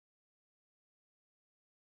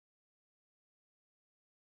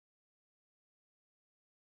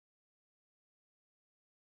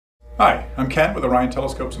Hi, I'm Ken with Orion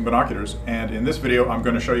Telescopes and Binoculars, and in this video I'm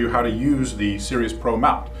going to show you how to use the Sirius Pro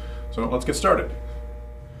mount. So let's get started.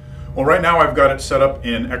 Well, right now I've got it set up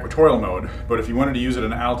in equatorial mode, but if you wanted to use it in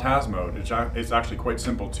altaz mode, it's actually quite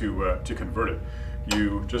simple to convert it.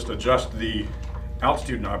 You just adjust the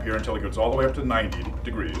altitude knob here until it goes all the way up to 90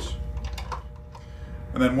 degrees.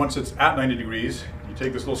 And then once it's at 90 degrees, you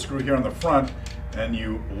take this little screw here on the front and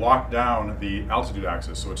you lock down the altitude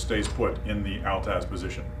axis so it stays put in the altaz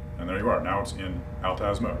position. And there you are, now it's in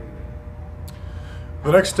altaz mode.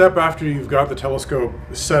 The next step after you've got the telescope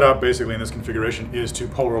set up basically in this configuration is to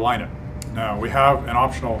polar align it. Now we have an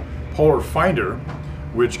optional polar finder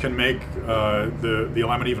which can make the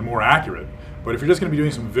alignment even more accurate. But if you're just going to be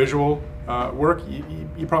doing some visual work,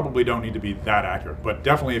 you probably don't need to be that accurate. But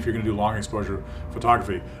definitely if you're going to do long exposure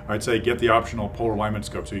photography, I'd say get the optional polar alignment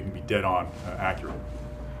scope so you can be dead on accurate.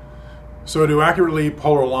 So to accurately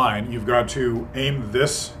polar align, you've got to aim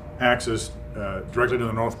this axis directly to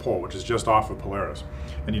the North Pole, which is just off of Polaris.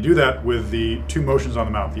 And you do that with the two motions on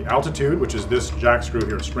the mount. The altitude, which is this jack screw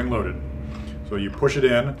here, spring-loaded. So you push it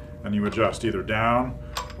in and you adjust either down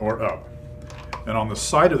or up. And on the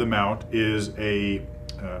side of the mount is a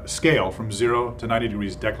scale from 0 to 90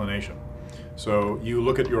 degrees declination. So you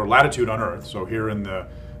look at your latitude on Earth. So here in the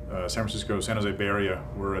San Francisco, San Jose Bay Area,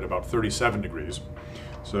 we're at about 37 degrees.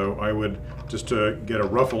 So I would, just to get a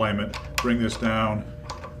rough alignment, bring this down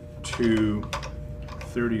to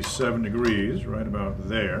 37 degrees, right about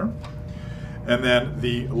there. And then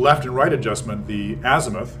the left and right adjustment, the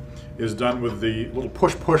azimuth, is done with the little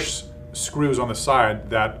push-push screws on the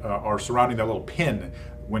side that are surrounding that little pin.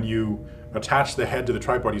 When you attach the head to the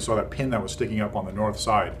tripod, you saw that pin that was sticking up on the north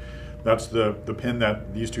side. That's the pin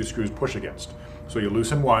that these two screws push against. So you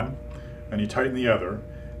loosen one and you tighten the other,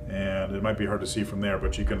 and it might be hard to see from there,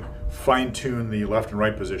 but you can fine-tune the left and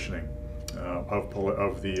right positioning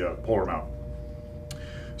of the polar mount.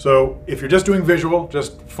 So if you're just doing visual,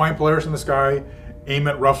 just find Polaris in the sky, aim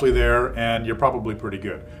it roughly there, and you're probably pretty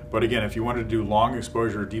good. But again, if you wanted to do long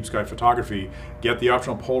exposure deep sky photography, get the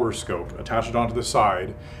optional polar scope, attach it onto the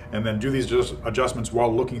side, and then do these adjustments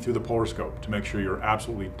while looking through the polar scope to make sure you're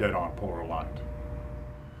absolutely dead on polar aligned.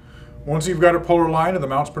 Once you've got it polar aligned and the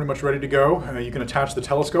mount's pretty much ready to go, you can attach the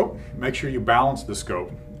telescope. Make sure you balance the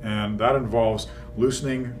scope, and that involves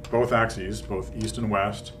loosening both axes, both east and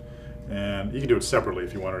west, and you can do it separately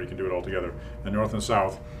if you want, or you can do it all together, and north and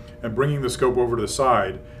south, and bringing the scope over to the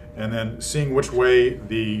side, and then seeing which way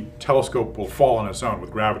the telescope will fall on its own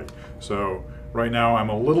with gravity. So right now I'm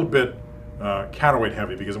a little bit counterweight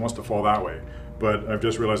heavy because it wants to fall that way, but I've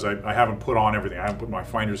just realized I haven't put on everything. I haven't put my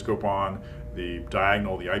finder scope on, the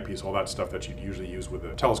diagonal, the eyepiece, all that stuff that you'd usually use with the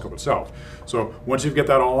telescope itself. So once you get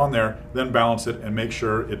that all on there, then balance it and make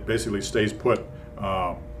sure it basically stays put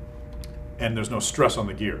and there's no stress on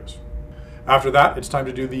the gears. After that, it's time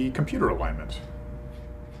to do the computer alignment.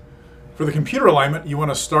 For the computer alignment, you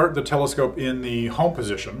want to start the telescope in the home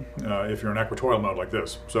position if you're in equatorial mode like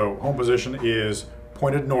this. So home position is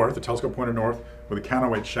pointed north, the telescope pointed north, with a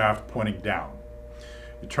counterweight shaft pointing down.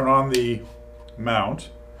 You turn on the mount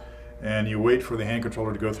and you wait for the hand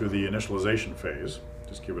controller to go through the initialization phase.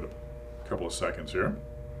 Just give it a couple of seconds here.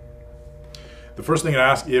 The first thing it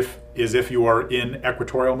asks is if you are in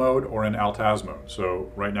equatorial mode or in altaz mode.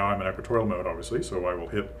 So right now I'm in equatorial mode, obviously, so I will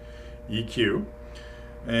hit EQ.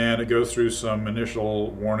 And it goes through some initial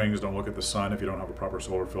warnings. Don't look at the sun if you don't have a proper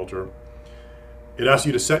solar filter. It asks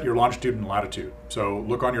you to set your longitude and latitude. So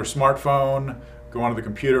look on your smartphone, go onto the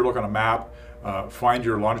computer, look on a map, find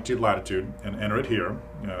your longitude, latitude, and enter it here.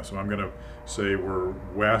 So I'm going to say we're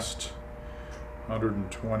west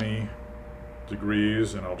 120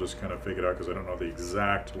 degrees, and I'll just kind of figure it out because I don't know the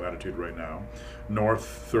exact latitude right now. North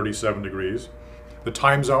 37 degrees. The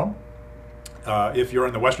time zone. If you're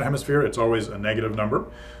in the Western Hemisphere, it's always a negative number.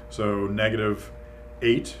 So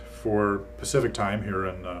 -8 for Pacific time here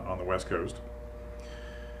on the West Coast.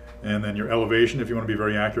 And then your elevation, if you want to be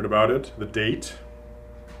very accurate about it. The date.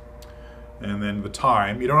 And then the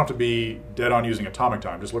time. You don't have to be dead on using atomic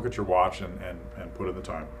time. Just look at your watch and put in the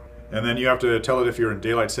time. And then you have to tell it if you're in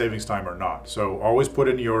daylight savings time or not. So always put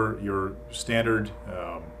in your standard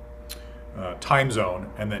time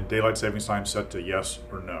zone, and then daylight savings time set to yes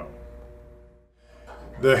or no.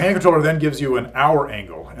 The hand controller then gives you an hour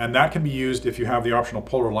angle, and that can be used if you have the optional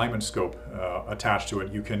polar alignment scope attached to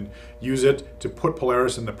it. You can use it to put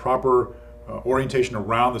Polaris in the proper orientation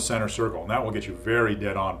around the center circle, and that will get you very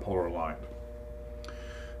dead on polar aligned.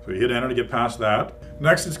 So you hit enter to get past that.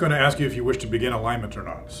 Next, it's going to ask you if you wish to begin alignment or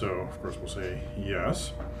not. So of course we'll say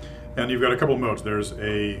yes. And you've got a couple of modes. There's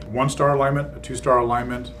a 1-star alignment, a 2-star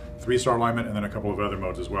alignment, 3-star alignment, and then a couple of other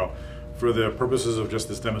modes as well. for the purposes of just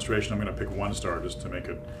this demonstration, I'm going to pick one star just to make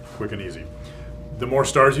it quick and easy. The more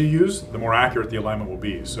stars you use, the more accurate the alignment will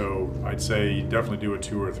be. So I'd say definitely do a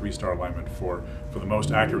 2 or 3 star alignment for the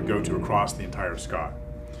most accurate GoTo across the entire sky.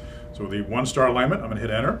 So the 1 star alignment, I'm going to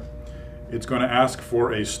hit enter. It's going to ask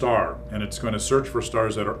for a star, and it's going to search for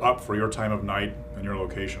stars that are up for your time of night and your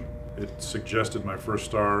location. It suggested my first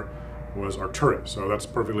star was Arcturus, so that's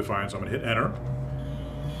perfectly fine. So I'm going to hit enter,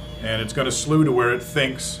 and it's going to slew to where it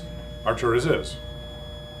thinks Arcturus is.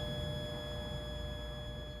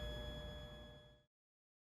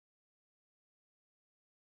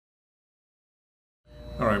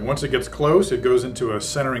 All right, once it gets close, it goes into a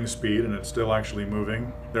centering speed, and it's still actually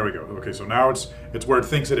moving. There we go. Okay, so now it's where it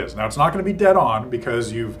thinks it is. Now it's not going to be dead on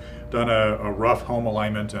because you've done a rough home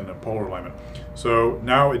alignment and a polar alignment. So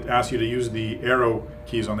now it asks you to use the arrow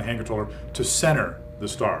keys on the hand controller to center the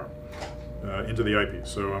star into the eyepiece.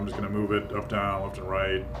 So I'm just going to move it up, down, left, and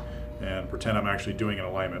right, and pretend I'm actually doing an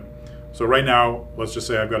alignment. So right now, let's just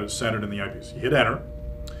say I've got it centered in the eyepiece. You hit enter,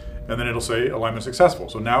 and then it'll say alignment successful.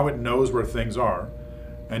 So now it knows where things are,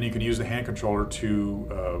 and you can use the hand controller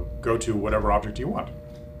to go to whatever object you want.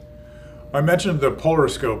 I mentioned the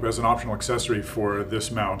polariscope as an optional accessory for this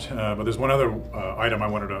mount, but there's one other item I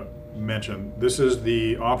wanted to mention. This is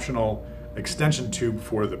the optional extension tube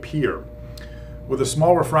for the pier. With a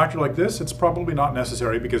small refractor like this, it's probably not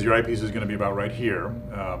necessary because your eyepiece is going to be about right here.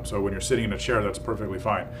 So when you're sitting in a chair, that's perfectly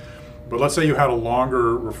fine. But let's say you had a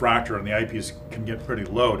longer refractor and the eyepiece can get pretty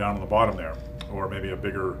low down on the bottom there, or maybe a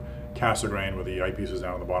bigger Cassegrain with the eyepiece is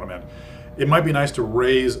down on the bottom end. It might be nice to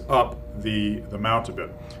raise up the mount a bit.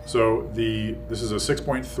 So this is a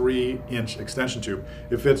 6.3-inch extension tube.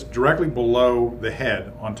 It fits directly below the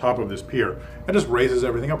head on top of this pier and just raises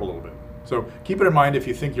everything up a little bit. So keep it in mind if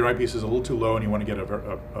you think your eyepiece is a little too low and you want to get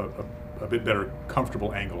a bit better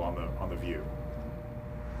comfortable angle on the view.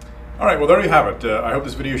 All right, well there you have it. I hope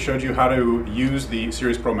this video showed you how to use the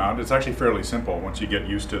Sirius Pro mount. It's actually fairly simple once you get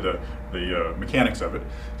used to the mechanics of it.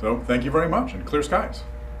 So thank you very much, and clear skies.